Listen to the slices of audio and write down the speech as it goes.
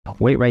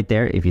Wait right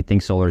there if you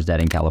think solar is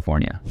dead in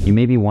California. You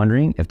may be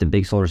wondering if the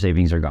big solar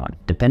savings are gone.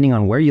 Depending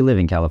on where you live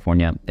in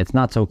California, it's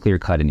not so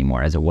clear-cut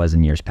anymore as it was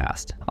in years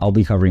past. I'll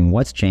be covering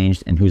what's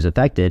changed and who's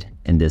affected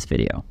in this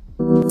video.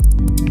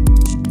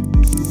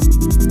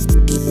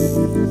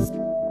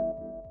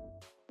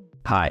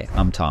 Hi,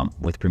 I'm Tom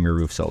with Premier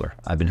Roof Solar.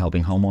 I've been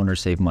helping homeowners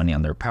save money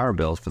on their power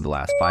bills for the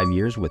last 5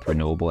 years with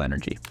renewable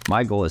energy.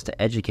 My goal is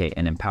to educate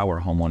and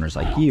empower homeowners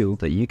like you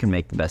so that you can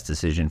make the best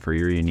decision for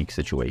your unique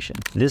situation.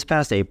 This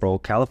past April,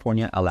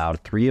 California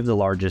allowed 3 of the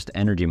largest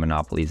energy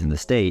monopolies in the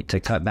state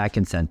to cut back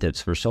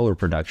incentives for solar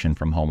production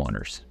from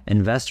homeowners.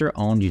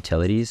 Investor-owned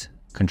utilities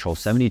control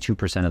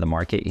 72% of the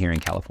market here in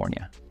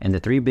California. And the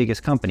 3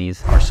 biggest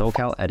companies are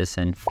SoCal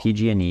Edison,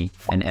 PG&E,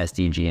 and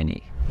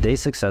SDG&E. They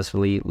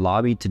successfully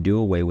lobbied to do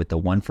away with the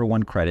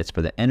one-for-one credits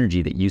for the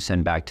energy that you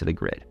send back to the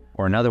grid,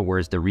 or in other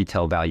words, the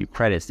retail value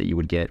credits that you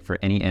would get for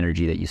any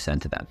energy that you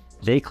send to them.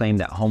 They claim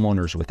that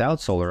homeowners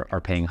without solar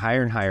are paying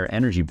higher and higher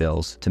energy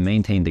bills to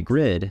maintain the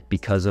grid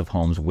because of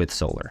homes with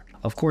solar.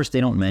 Of course, they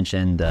don't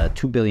mention the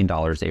 $2 billion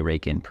they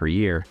rake in per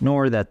year,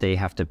 nor that they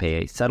have to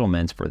pay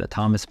settlements for the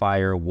Thomas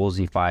Fire,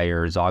 Woolsey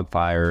Fire, Zogg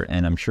Fire,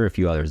 and I'm sure a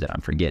few others that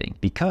I'm forgetting,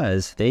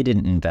 because they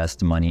didn't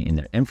invest money in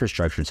their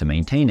infrastructure to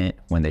maintain it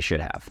when they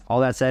should have. All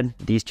that said,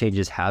 these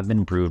changes have been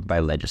approved by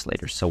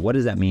legislators. So what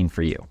does that mean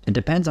for you? It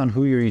depends on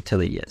who your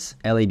utility is.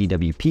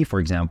 LADWP, for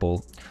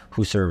example,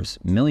 who serves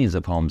millions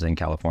of homes in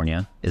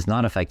California, is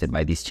not affected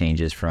by these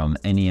changes from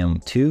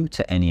NEM2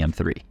 to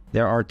NEM3.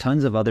 There are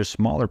tons of other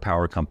smaller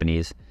power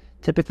companies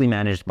typically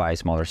managed by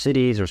smaller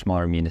cities or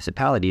smaller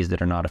municipalities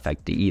that are not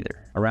affected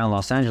either. Around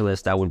Los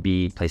Angeles, that would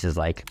be places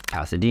like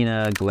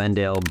Pasadena,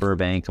 Glendale,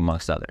 Burbank,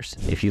 amongst others.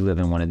 If you live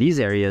in one of these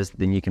areas,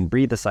 then you can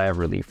breathe a sigh of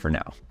relief for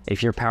now.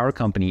 If your power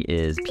company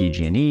is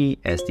PG&E,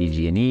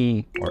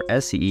 SDG&E, or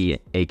SCE,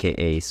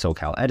 aka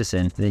SoCal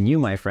Edison, then you,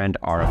 my friend,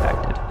 are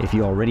affected. If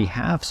you already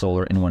have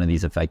solar in one of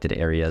these affected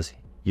areas,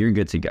 you're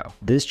good to go.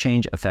 This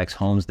change affects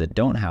homes that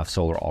don't have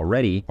solar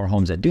already, or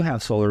homes that do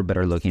have solar but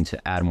are looking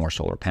to add more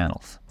solar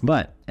panels.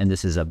 But, and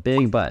this is a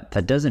big but,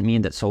 that doesn't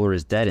mean that solar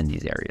is dead in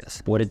these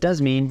areas. What it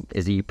does mean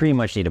is that you pretty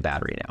much need a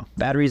battery now.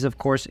 Batteries, of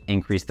course,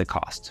 increase the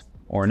cost.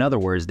 Or in other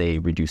words, they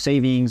reduce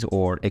savings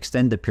or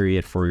extend the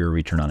period for your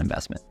return on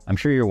investment. I'm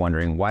sure you're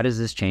wondering, why does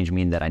this change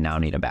mean that I now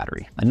need a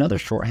battery? Another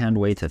shorthand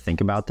way to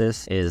think about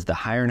this is the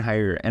higher and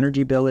higher your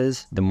energy bill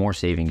is, the more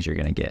savings you're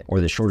gonna get, or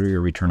the shorter your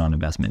return on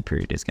investment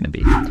period is gonna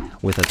be,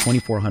 with a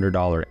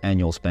 $2,400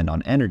 annual spend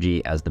on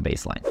energy as the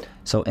baseline.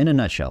 So in a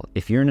nutshell,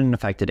 if you're in an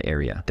affected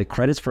area, the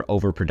credits for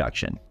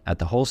overproduction at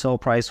the wholesale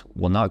price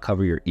will not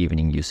cover your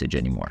evening usage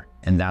anymore.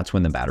 And that's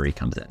when the battery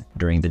comes in.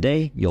 During the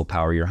day, you'll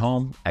power your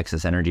home,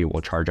 excess energy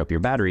will charge up your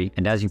battery,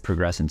 and as you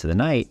progress into the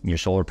night, your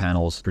solar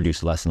panels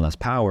produce less and less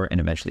power and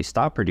eventually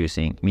stop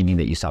producing, meaning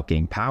that you stop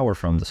getting power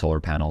from the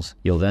solar panels.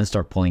 You'll then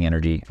start pulling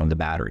energy from the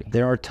battery.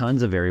 There are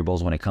tons of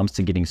variables when it comes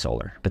to getting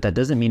solar, but that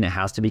doesn't mean it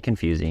has to be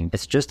confusing.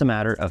 It's just a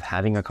matter of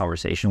having a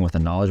conversation with a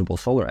knowledgeable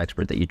solar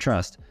expert that you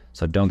trust,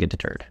 so don't get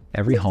deterred.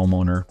 Every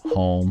homeowner,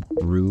 home,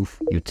 roof,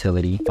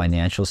 utility,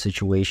 financial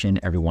situation,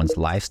 everyone's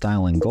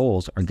lifestyle and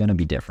goals are gonna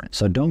be different.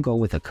 So don't go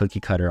with a cookie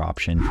cutter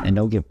option, and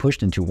don't get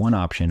pushed into one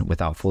option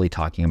without fully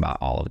talking about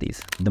all of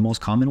these. The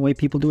most common way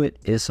people do it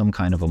is some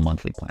kind of a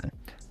monthly plan,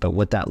 but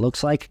what that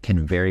looks like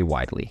can vary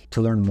widely.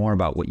 To learn more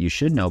about what you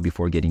should know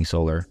before getting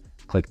solar,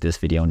 click this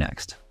video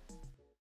next.